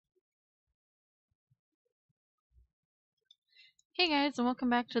Hey guys, and welcome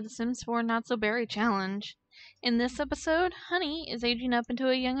back to The Sims 4 Not So Berry Challenge. In this episode, Honey is aging up into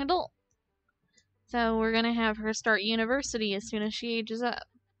a young adult. So we're gonna have her start university as soon as she ages up.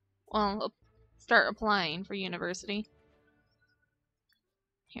 Well, start applying for university.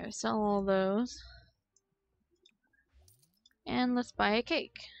 Here, sell all those. And let's buy a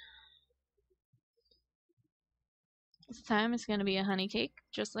cake. This time it's gonna be a honey cake,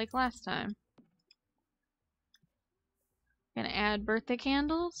 just like last time. Gonna add birthday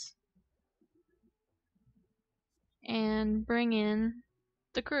candles. And bring in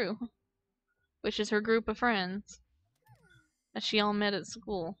the crew, which is her group of friends that she all met at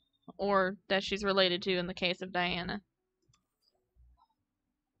school, or that she's related to in the case of Diana.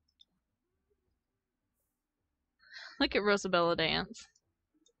 Look at Rosabella dance.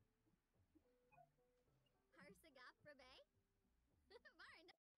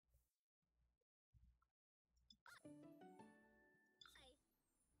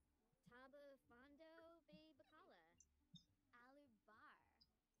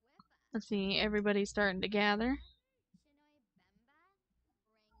 Let's see, everybody's starting to gather.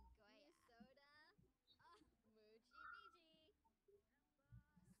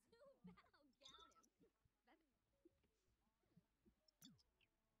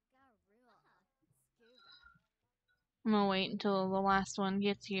 I'm gonna wait until the last one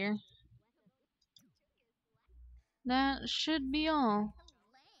gets here. That should be all.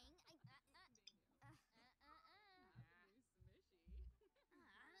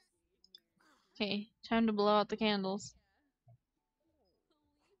 Okay, time to blow out the candles.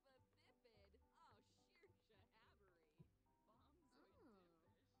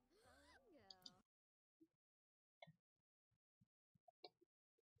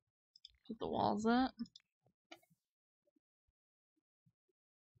 Put the walls up.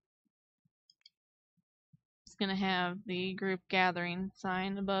 It's gonna have the group gathering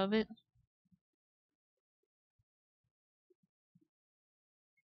sign above it.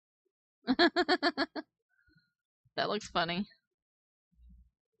 That looks funny.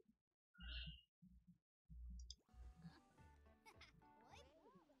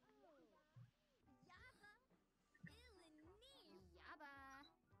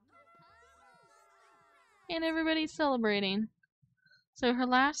 And everybody's celebrating. So her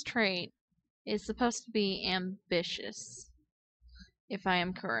last trait is supposed to be ambitious, if I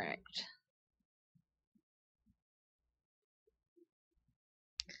am correct.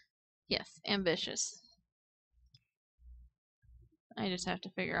 Yes, ambitious. I just have to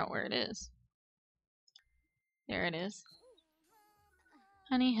figure out where it is. There it is.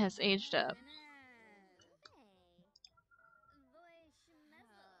 Honey has aged up.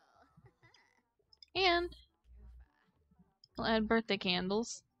 And we'll add birthday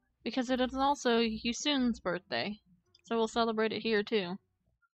candles, because it is also Yusun's birthday, so we'll celebrate it here too.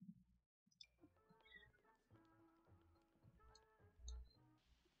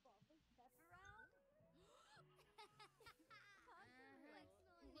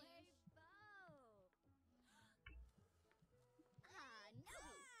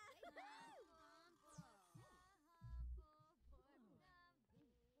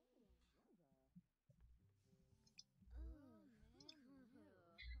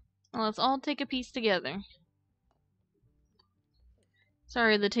 Well, let's all take a piece together.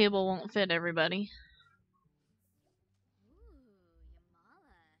 Sorry the table won't fit everybody.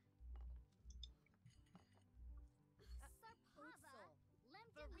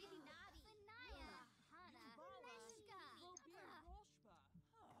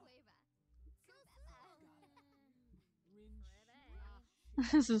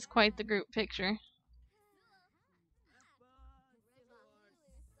 This is quite the group picture.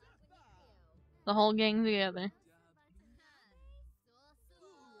 The whole gang together.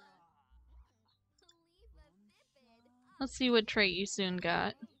 Let's see what trait Yusun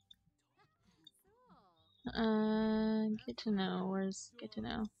got. Get to know. Where's get to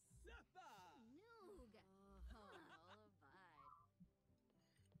know?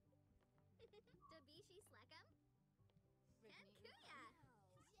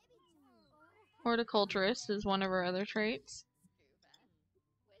 Horticulturist is one of her other traits.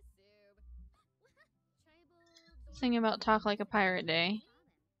 Sing about talk like a pirate day.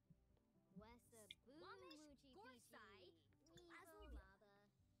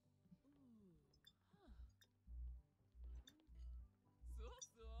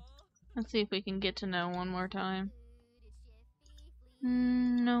 Let's see if we can get to know one more time.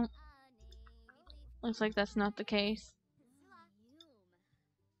 No. Looks like that's not the case.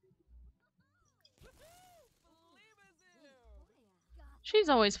 She's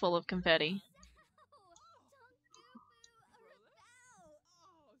always full of confetti.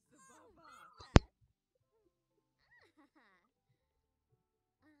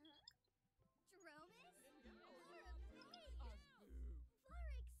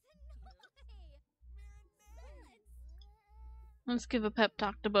 Let's give a pep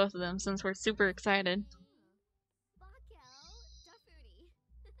talk to both of them since we're super excited.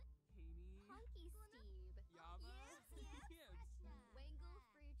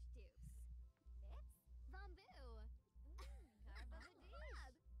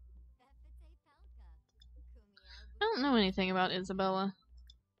 I don't know anything about Isabella.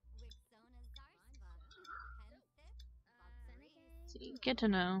 Let's see, get to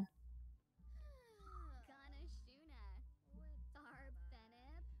know.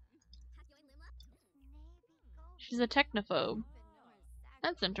 She's a technophobe.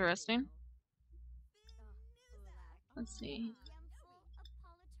 That's interesting. Let's see.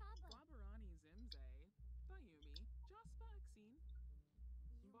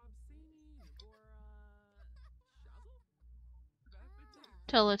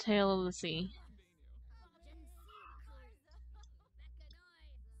 Tell a tale of the sea.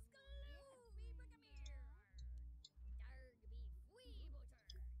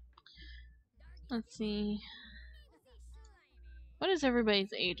 Let's see. What is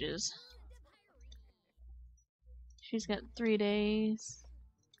everybody's ages? She's got 3 days.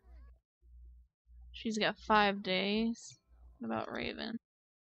 She's got 5 days. What about Raven?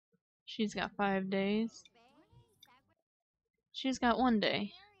 She's got 5 days. She's got 1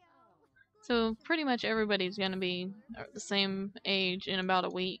 day. So pretty much everybody's gonna be the same age in about a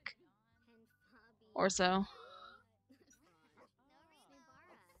week or so.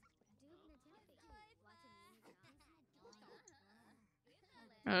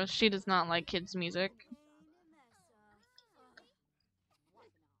 She does not like kids' music.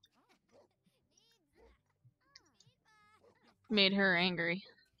 Made her angry.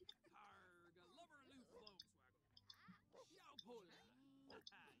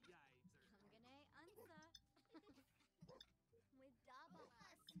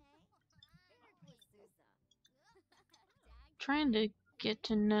 Trying to get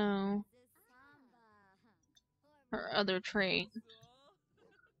to know her other trait,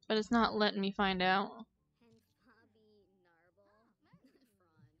 but it's not letting me find out.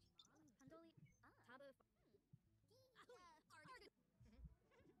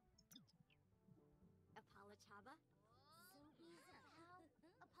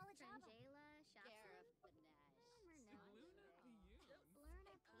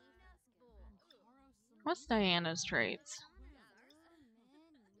 What's Diana's traits?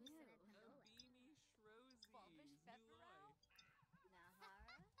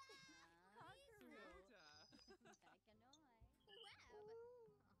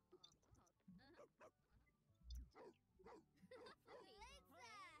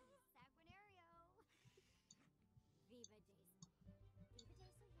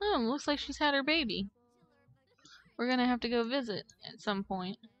 Oh, looks like she's had her baby. We're gonna have to go visit at some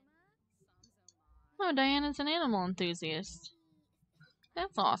point. Oh, Diana's an animal enthusiast.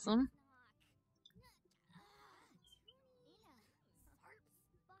 That's awesome.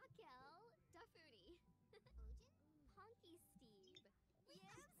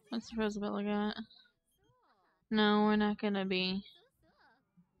 What's Rosabella got? No, we're not gonna be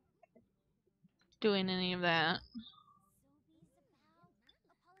doing any of that.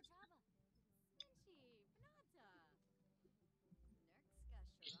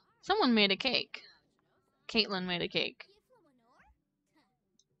 Someone made a cake. Caitlin made a cake.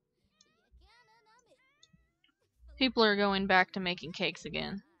 People are going back to making cakes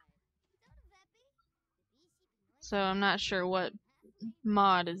again. So I'm not sure what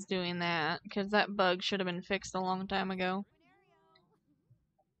mod is doing that, because that bug should have been fixed a long time ago.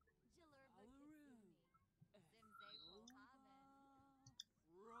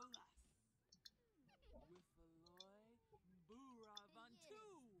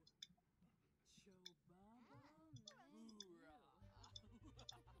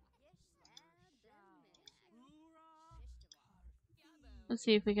 Let's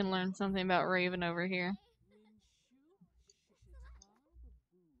see if we can learn something about Raven over here.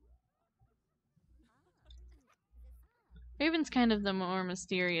 Raven's kind of the more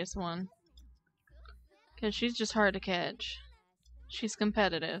mysterious one, because she's just hard to catch. She's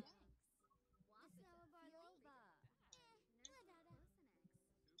competitive.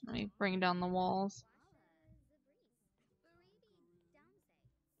 Let me bring down the walls.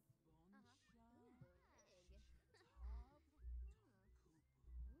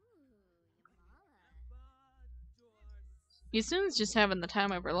 Yusun's just having the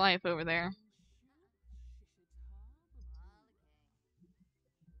time of her life over there.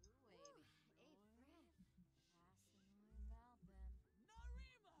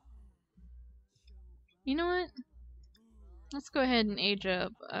 You know what? Let's go ahead and age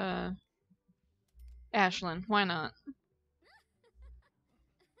up Ashlyn. Why not?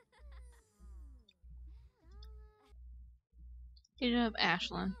 Aging up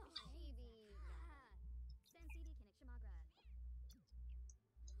Ashlyn.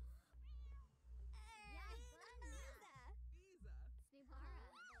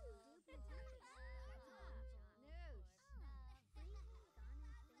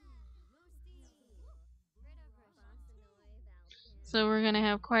 So we're gonna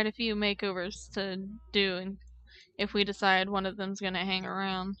have quite a few makeovers to do if we decide one of them's gonna hang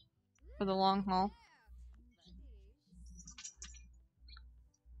around for the long haul.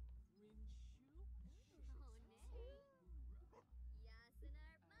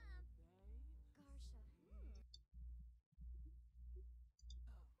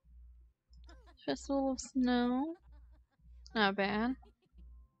 Festival of Snow. Not bad.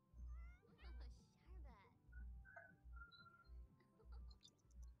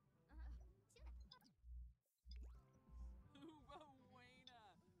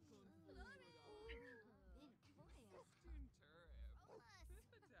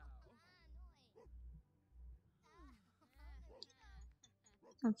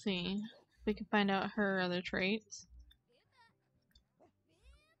 Let's see if we can find out her other traits.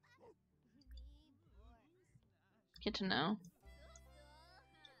 Get to know.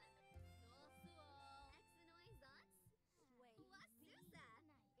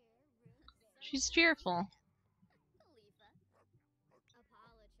 She's cheerful.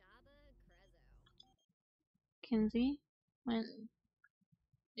 Kinsey.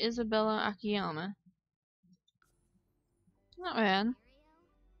 Isabella Akiyama. Not bad.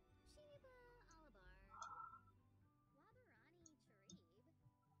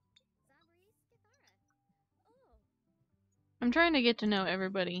 I'm trying to get to know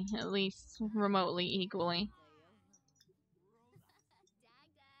everybody, at least remotely equally.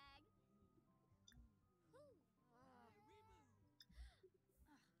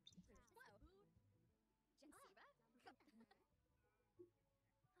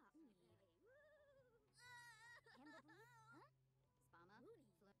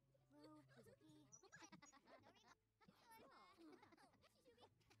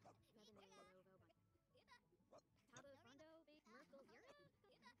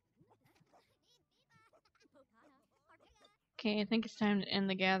 Okay, I think it's time to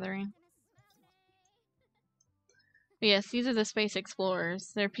end the gathering. But yes, these are the space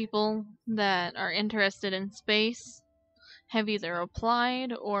explorers. They're people that are interested in space, have either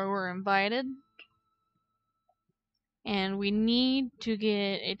applied or were invited. And we need to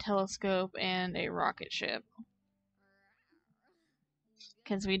get a telescope and a rocket ship,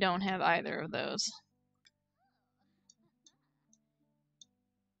 because we don't have either of those.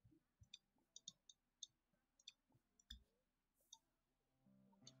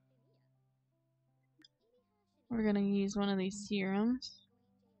 We're going to use one of these serums.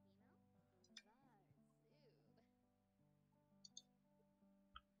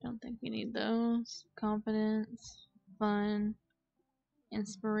 Don't think we need those. Confidence, fun,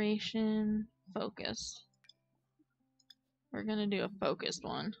 inspiration, focus. We're going to do a focused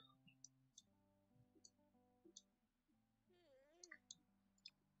one.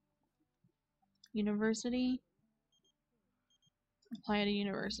 University. Apply to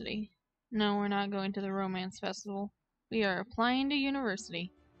university. No, we're not going to the romance festival. We are applying to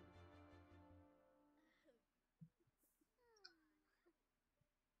university.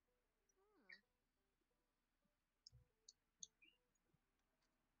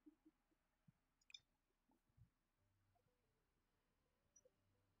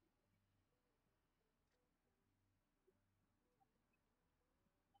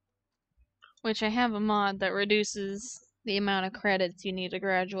 Which I have a mod that reduces the amount of credits you need to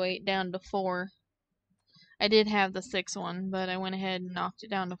graduate down to 4. I did have the 6 one, but I went ahead and knocked it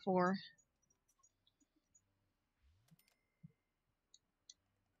down to 4.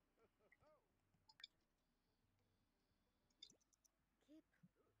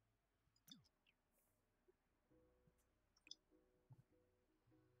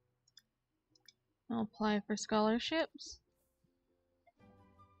 I'll apply for scholarships.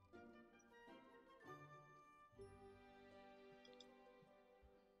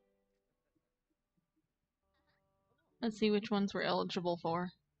 Let's see which ones we're eligible for.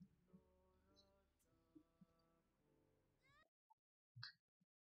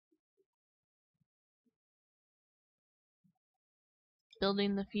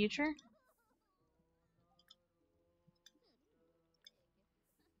 Building the future.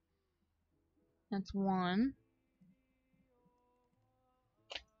 That's 1.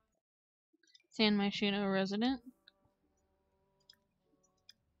 San Myshuno resident.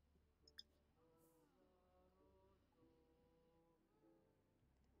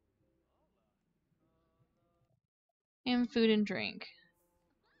 And food and drink.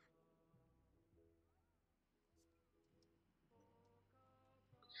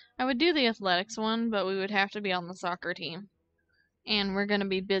 I would do the athletics one, but we would have to be on the soccer team. And we're going to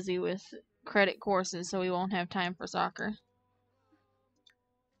be busy with credit courses, so we won't have time for soccer.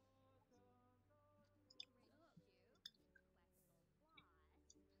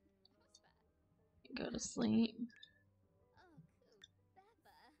 Go to sleep.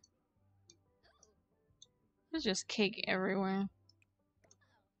 There's just cake everywhere.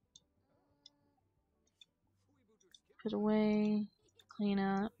 Put away. Clean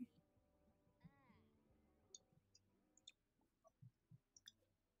up.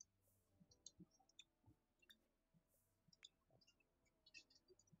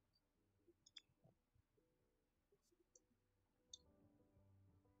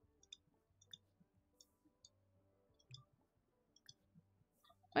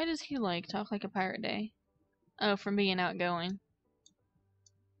 Why does he talk like a pirate day? Oh, from being outgoing.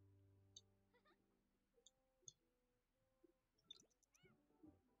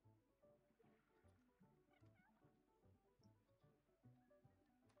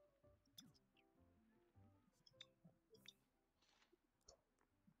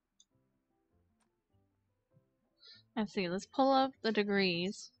 Let's see, let's pull up the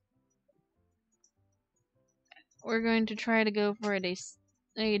degrees. We're going to try to go for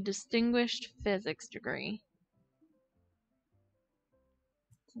a distinguished physics degree.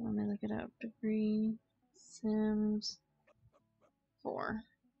 So let me look it up. Degree Sims 4.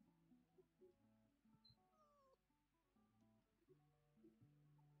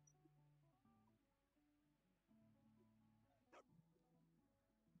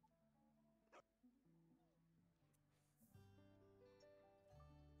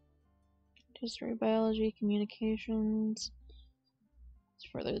 History, biology, communications. It's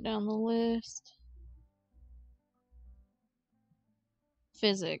further down the list.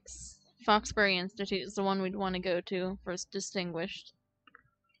 Physics. Foxbury Institute is the one we'd want to go to for distinguished.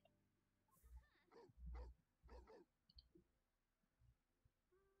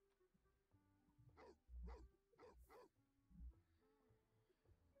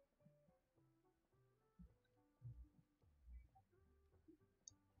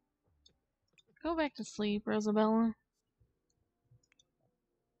 Go back to sleep, Rosabella.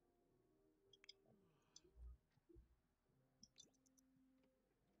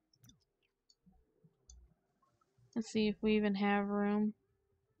 Let's see if we even have room.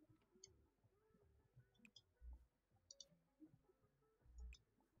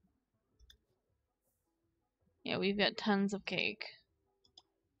 Yeah, we've got tons of cake.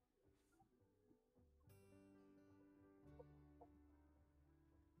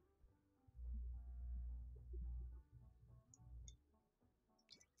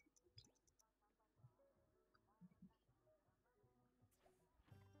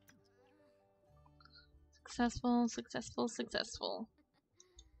 Successful, successful, successful.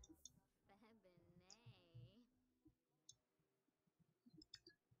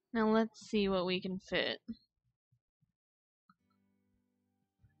 Now let's see what we can fit.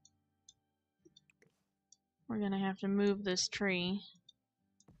 We're gonna have to move this tree.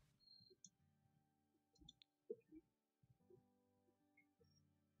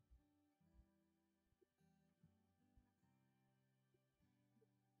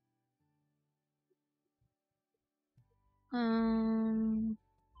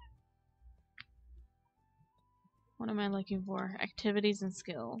 What am I looking for? Activities and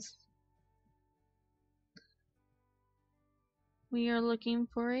skills. We are looking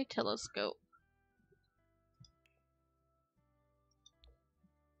for a telescope.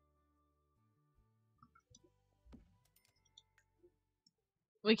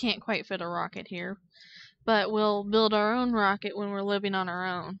 We can't quite fit a rocket here, but we'll build our own rocket when we're living on our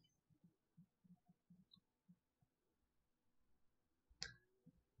own.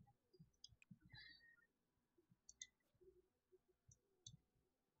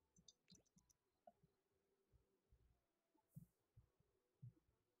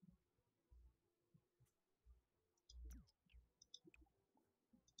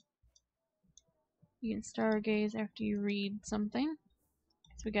 You can stargaze after you read something.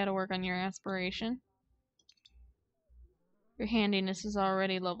 So we gotta work on your aspiration. Your handiness is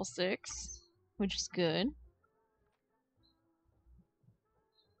already level 6, which is good.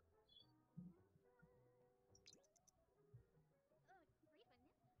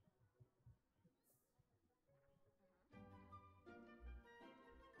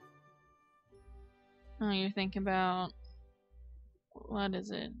 Oh, you're thinking about, what is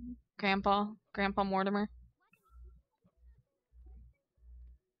it? Grandpa Mortimer?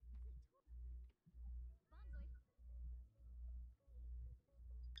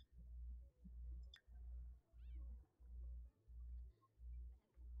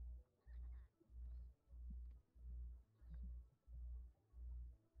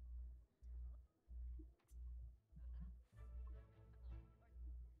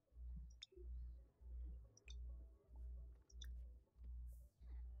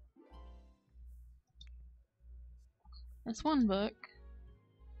 That's one book.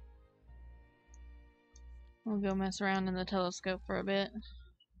 We'll go mess around in the telescope for a bit.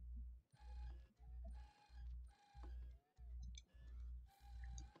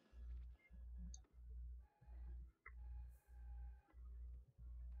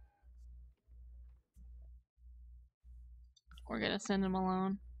 We're gonna send him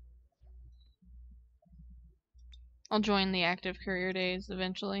alone. I'll join the active career days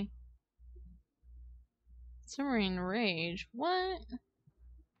eventually. Simmering Rage? What?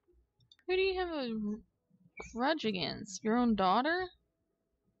 Who do you have a grudge against? Your own daughter?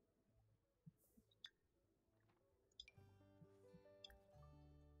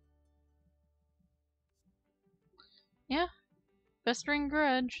 Yeah. Festering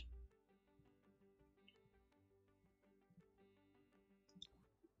grudge.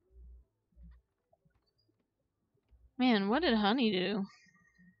 Man, what did Honey do?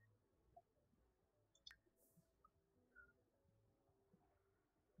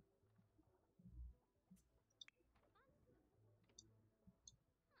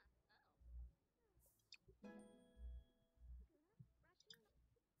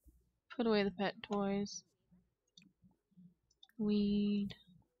 Put away the pet toys. Weed.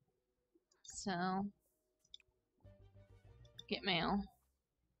 Sell. Get mail.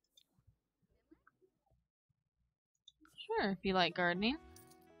 Sure, if you like gardening.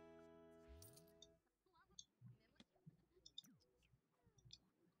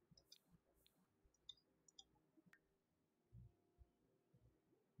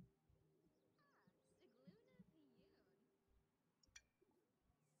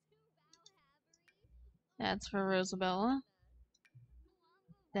 That's for Rosabella.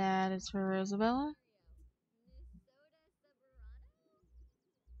 That is for Rosabella.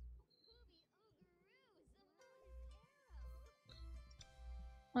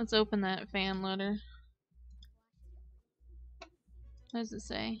 Let's open that fan letter. What does it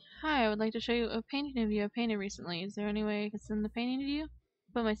say? Hi, I would like to show you a painting of you I painted recently. Is there any way I can send the painting to you?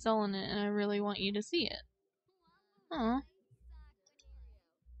 Put my soul in it and I really want you to see it. Aw.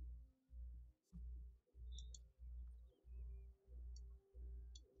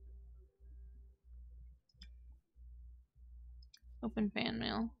 Open fan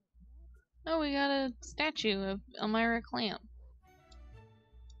mail. Oh, we got a statue of Elmira Clamp.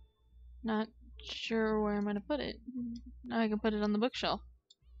 Not sure where I'm gonna put it. Now I can put it on the bookshelf.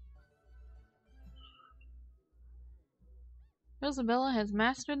 Rosabella has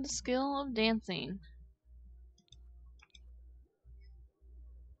mastered the skill of dancing.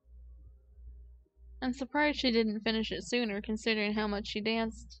 I'm surprised she didn't finish it sooner, considering how much she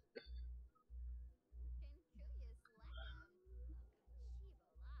danced.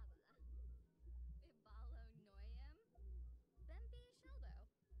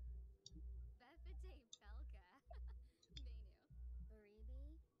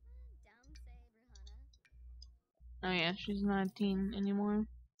 Oh yeah, she's not a teen anymore.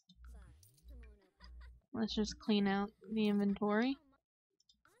 Let's just clean out the inventory.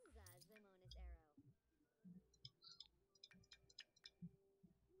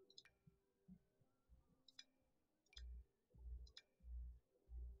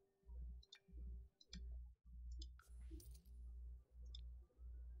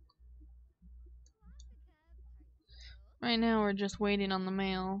 Right now we're just waiting on the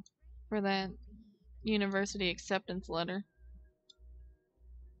mail for that university acceptance letter.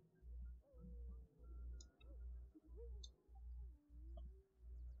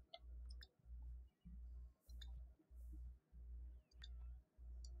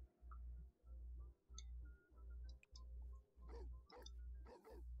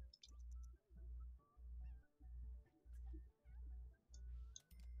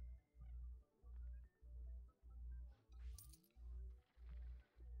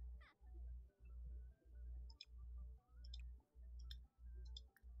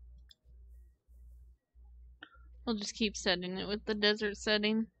 We'll just keep setting it with the desert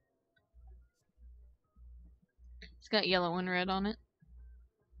setting. It's got yellow and red on it.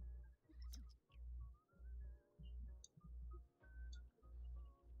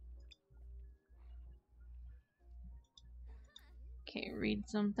 Okay, read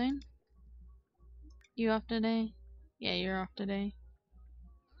something. You off today? Yeah, you're off today.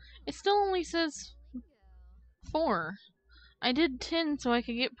 It still only says 4. I did 10 so I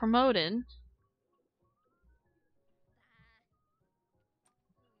could get promoted.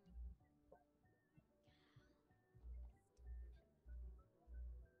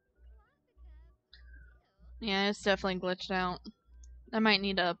 Yeah, it's definitely glitched out. I might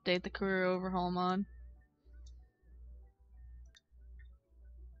need to update the career overhaul mod.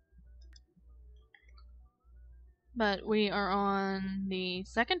 But we are on the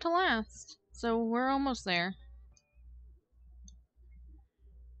second to last, so we're almost there.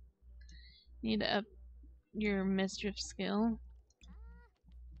 Need to up your mischief skill.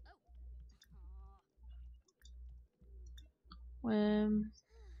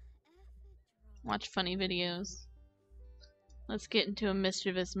 Watch funny videos. Let's get into a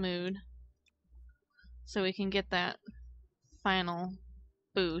mischievous mood so we can get that final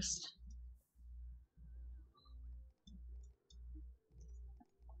boost.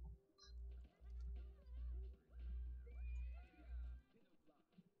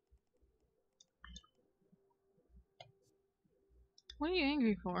 What are you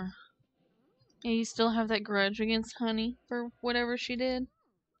angry for? Yeah, you still have that grudge against Honey for whatever she did?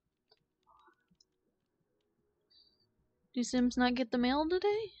 Do Sims not get the mail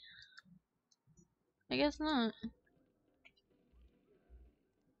today? I guess not.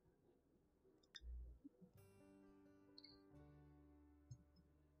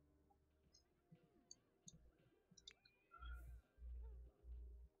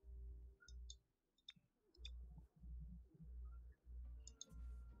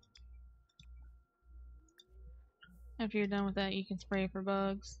 After you're done with that, you can spray for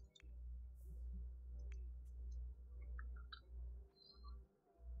bugs.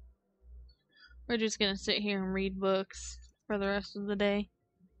 We're just gonna sit here and read books for the rest of the day.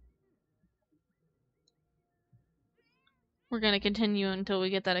 We're gonna continue until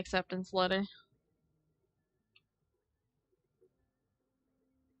we get that acceptance letter.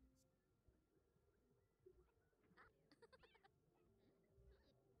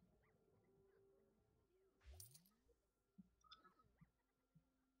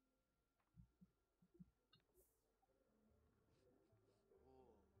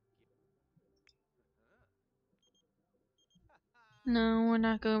 No, we're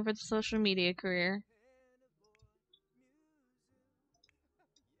not going for the social media career.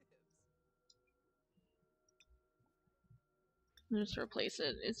 Just replace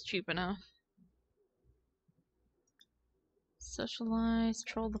it. It's cheap enough. Socialize,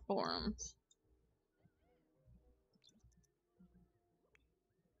 troll the forums.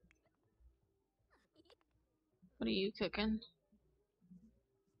 What are you cooking?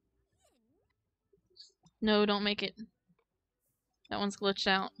 No, don't make it. That one's glitched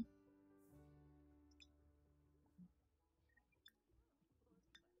out.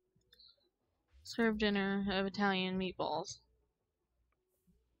 Serve dinner of Italian meatballs.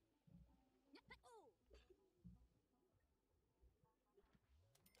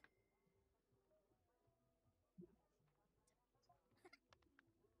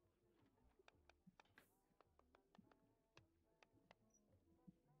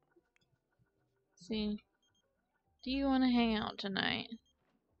 See, do you want to hang out tonight?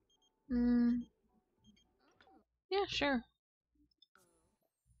 Yeah, sure.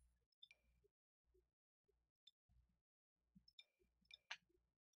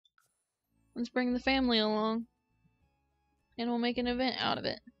 Let's bring the family along, and we'll make an event out of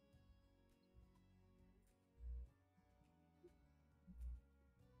it.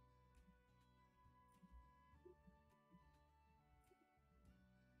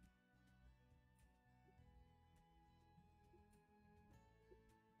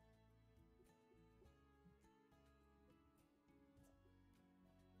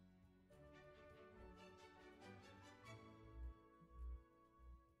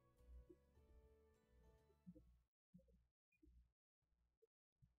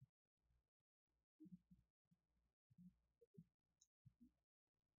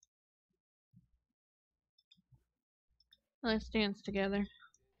 Let's dance together.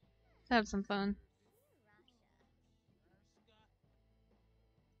 Let's have some fun.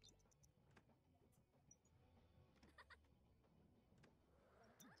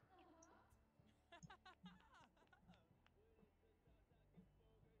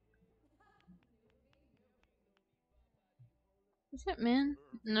 Is that Min?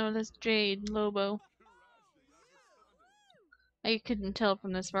 No, that's Jade Lobo. I couldn't tell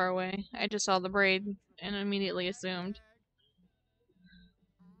from this far away. I just saw the braid and immediately assumed.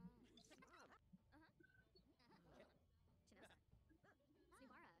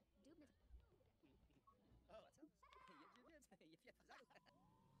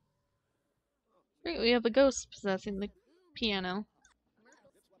 Great, we have a ghost possessing the piano.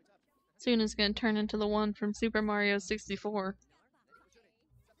 Soon it's gonna turn into the one from Super Mario 64.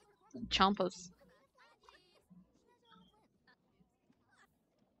 Champas.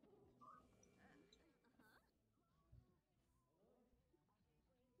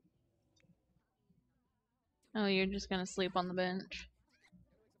 Oh, you're just gonna sleep on the bench.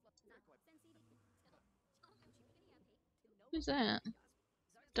 Who's that?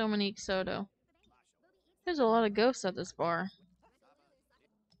 Dominique Soto. There's a lot of ghosts at this bar.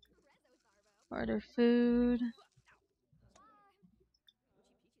 Order food.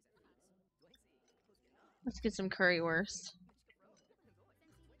 Let's get some currywurst.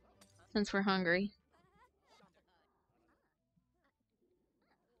 Since we're hungry.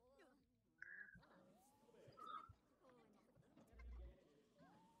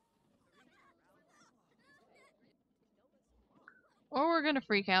 Or we're gonna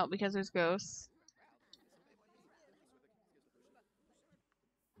freak out because there's ghosts.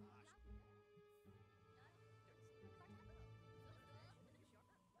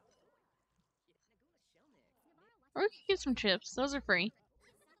 Or we could get some chips. Those are free.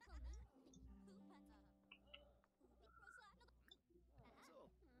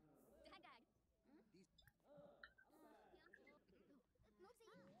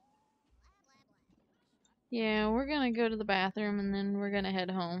 Yeah, we're gonna go to the bathroom and then we're gonna head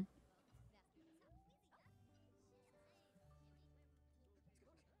home.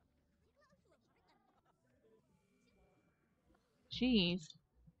 Jeez.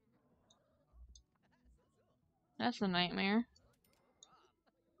 That's a nightmare.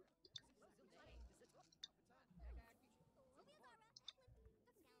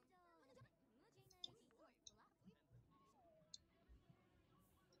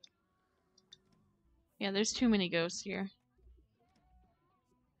 Yeah, there's too many ghosts here.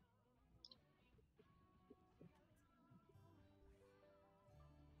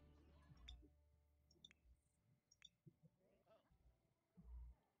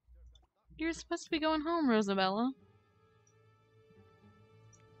 You're supposed to be going home, Rosabella.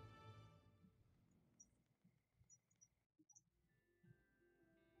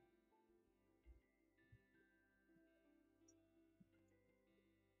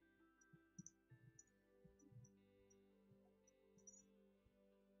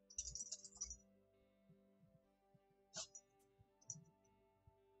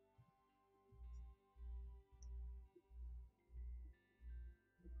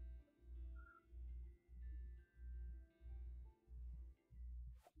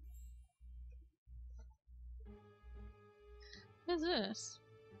 Who's this?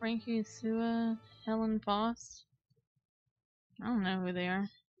 Frankie Sua, Helen Foss? I don't know who they are.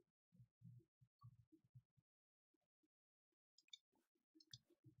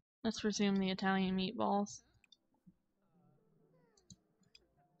 Let's resume the Italian meatballs.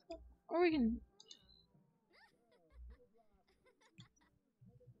 Or we can...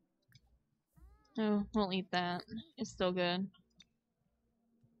 No, we'll eat that. It's still good.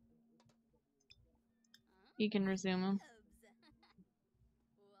 You can resume them.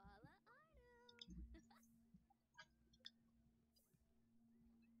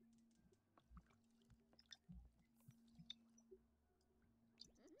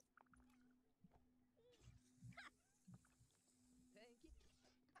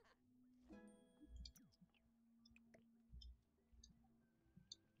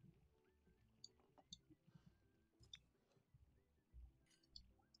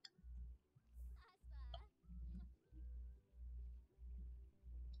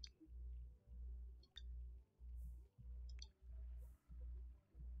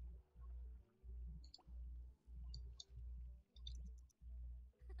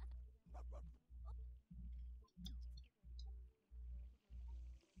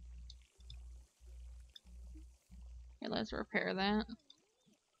 Here, let's repair that.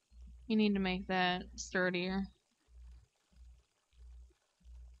 You need to make that sturdier.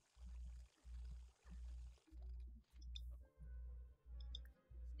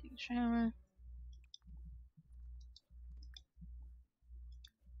 Take a shower.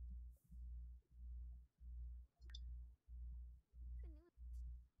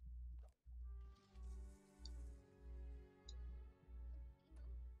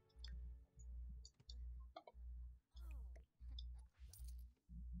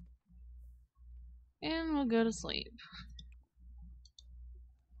 And we'll go to sleep.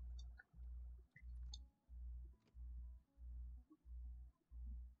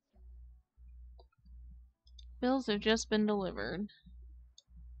 Bills have just been delivered.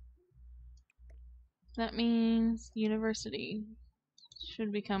 That means university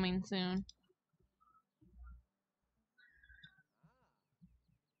should be coming soon.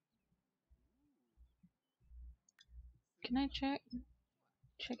 Can I check?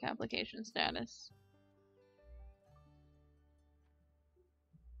 Check application status.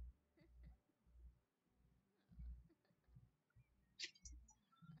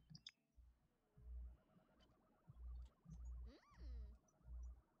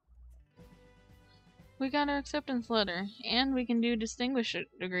 we got our acceptance letter, and we can do distinguished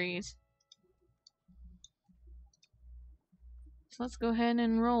degrees. So let's go ahead and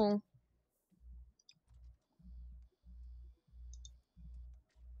enroll.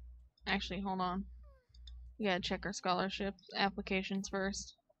 Actually, hold on. We gotta check our scholarship applications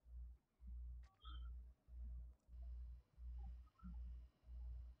first.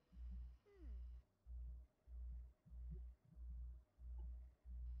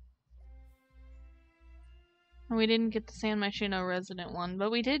 We didn't get the San Myshuno resident one,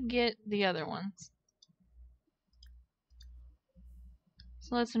 but we did get the other ones.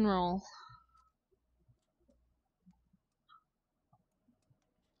 So let's enroll.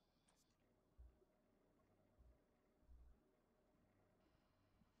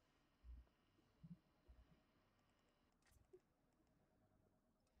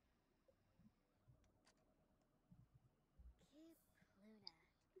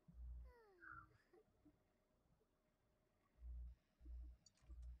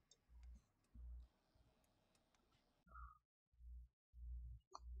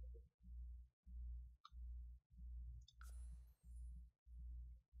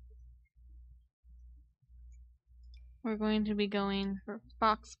 We're going to be going for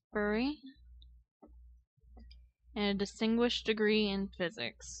Foxbury and a distinguished degree in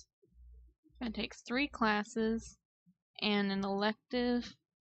physics. It takes 3 classes and an elective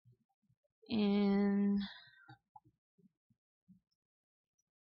in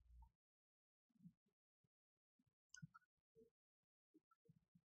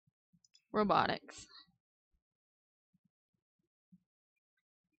robotics.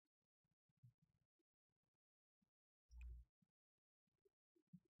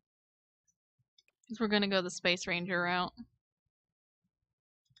 Because we're going to go the Space Ranger route.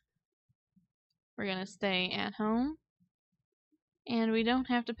 We're going to stay at home. And we don't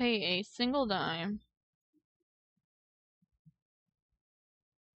have to pay a single dime.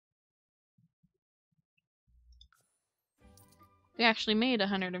 We actually made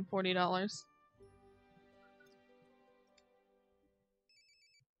 $140.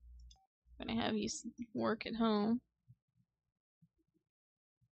 I'm going to have you work at home.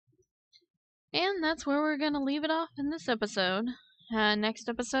 And that's where we're going to leave it off in this episode. Next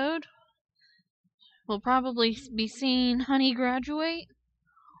episode, we'll probably be seeing Honey graduate,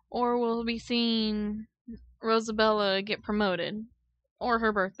 or we'll be seeing Rosabella get promoted, or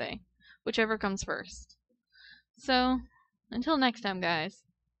her birthday, whichever comes first. So, until next time, guys,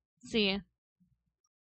 see ya.